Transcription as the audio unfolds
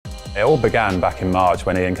It all began back in March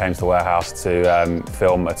when Ian came to the warehouse to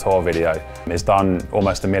film a tour video. It's done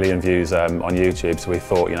almost 1 million views on YouTube, so we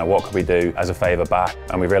thought, you know, what could we do as a favour back?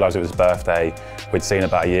 And we realised it was his birthday. We'd seen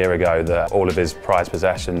about a year ago that all of his prized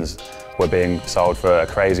possessions were being sold for a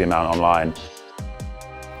crazy amount online.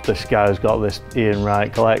 This guy's got this Ian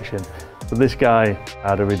Wright collection, but this guy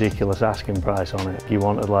had a ridiculous asking price on it. He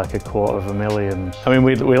wanted like $250,000. I mean,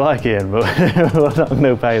 we like Ian, but we're not going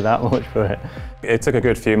to pay that much for it. It took a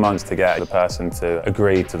good few months to get the person to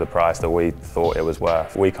agree to the price that we thought it was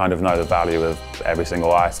worth. We kind of know the value of every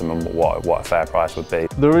single item and what a fair price would be.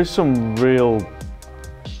 There is some real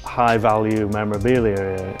high-value memorabilia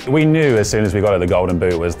here. We knew as soon as we got it the Golden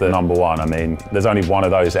Boot was the #1. I mean, there's only one of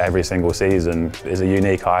those every single season. It's a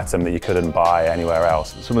unique item that you couldn't buy anywhere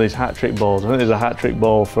else. Some of these hat-trick balls, I think there's a hat-trick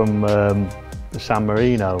ball from the San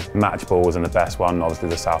Marino. Match balls and the best one, obviously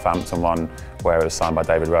the Southampton one, where it was signed by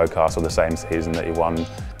David Rocastle the same season that he won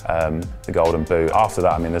the Golden Boot. After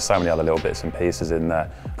that, I mean, there's so many other little bits and pieces in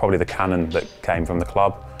there. Probably the cannon that came from the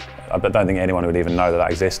club. I don't think anyone would even know that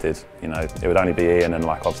that existed. You know, it would only be Ian and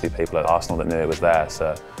like obviously people at Arsenal that knew it was there.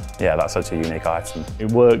 So yeah, that's such a unique item. He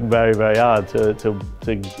worked very, very hard to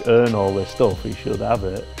earn all this stuff. He should have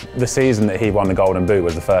it. The season that he won the Golden Boot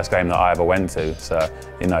was the first game that I ever went to. So,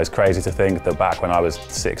 you know, it's crazy to think that back when I was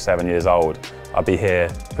 6, 7 years old, I'd be here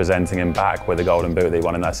presenting him back with the Golden Boot that he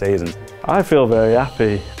won in that season. I feel very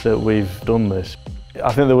happy that we've done this.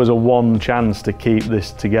 I think there was a one chance to keep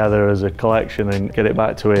this together as a collection and get it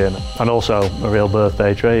back to Ian, and also a real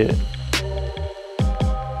birthday treat.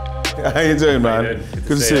 How you doing, man? Good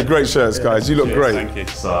to see you. Great shirts, guys. You look great. Thank you.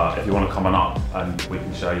 So, if you want to come on up and we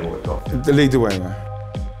can show you what we've got. Lead the way, man.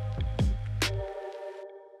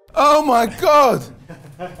 Oh my God!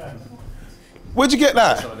 Where'd you get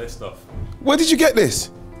that? Some of this stuff. Where did you get this?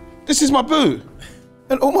 This is my boot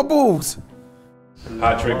and all my balls.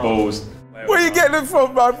 Hat-trick balls. Where are you getting it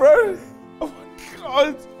from, my bro? Oh my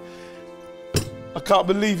God. I can't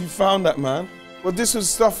believe you found that, man. Well, this was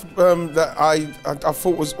stuff that I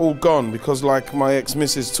thought was all gone because like my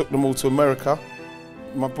ex-missus took them all to America.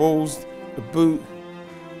 My balls, the boot,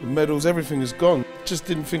 the medals, everything is gone. Just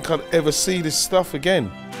didn't think I'd ever see this stuff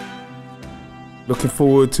again. Looking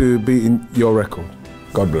forward to beating your record.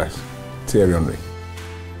 God bless. Thierry Henry.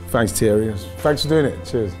 Thanks, Thierry. Thanks for doing it.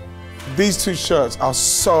 Cheers. These two shirts are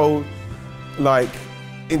so like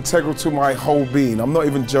integral to my whole being. I'm not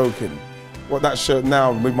even joking. What that shirt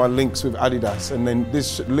now with my links with Adidas, and then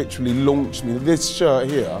this literally launched me. This shirt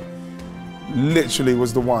here literally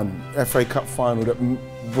was the one FA Cup final that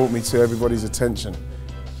brought me to everybody's attention.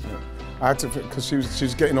 I had to, because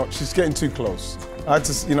she's getting too close. I had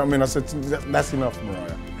to, you know what I mean? I said, that's enough,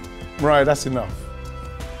 Mariah. Mariah, that's enough.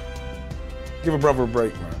 Give a brother a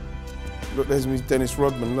break, man. Look, there's me, Dennis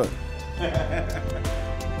Rodman, look.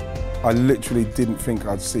 I literally didn't think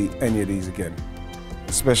I'd see any of these again,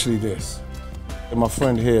 especially this. And my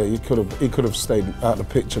friend here, he could have stayed out of the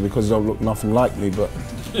picture because he don't look nothing like me, but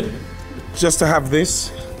just to have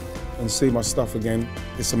this and see my stuff again,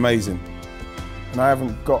 it's amazing. And I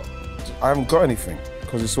haven't got anything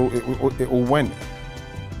because it all went.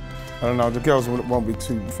 I don't know, the girls won't be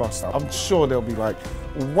too fussed. I'm sure they'll be like,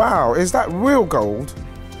 wow, is that real gold?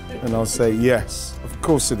 And I'll say, yes, of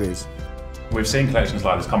course it is. We've seen collections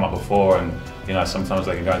like this come up before, and you know, sometimes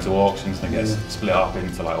they can go into auctions and get split up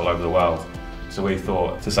into like all over the world. So we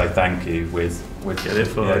thought to say thank you, we'd get it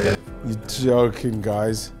for you. You're joking,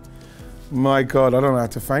 guys. My God, I don't know how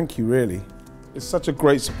to thank you, really. It's such a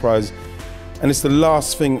great surprise, and it's the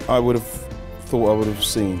last thing I would have thought I would have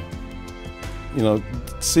seen. You know,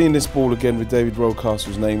 seeing this ball again with David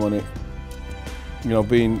Rocastle's name on it, you know,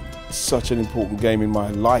 being such an important game in my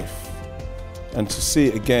life. And to see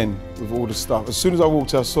it again with all the stuff. As soon as I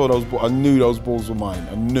walked out, I saw those balls, I knew those balls were mine,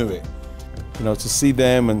 I knew it. You know, to see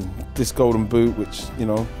them and this Golden Boot, which, you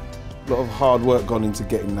know, a lot of hard work gone into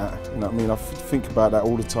getting that. You know what I mean? I think about that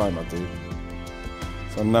all the time, I do.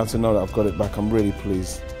 So now to know that I've got it back, I'm really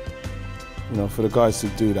pleased. You know, for the guys to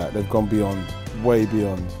do that, they've gone beyond, way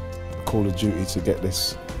beyond Call of Duty to get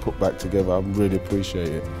this put back together. I really appreciate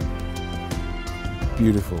it.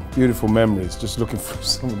 Beautiful, beautiful memories, just looking through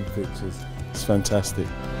some of the pictures. It's fantastic.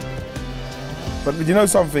 But you know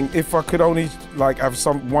something? If I could only like have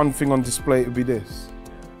one thing on display, it'd be this.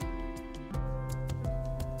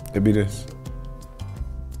 It'd be this.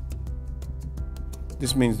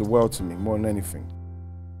 This means the world to me more than anything.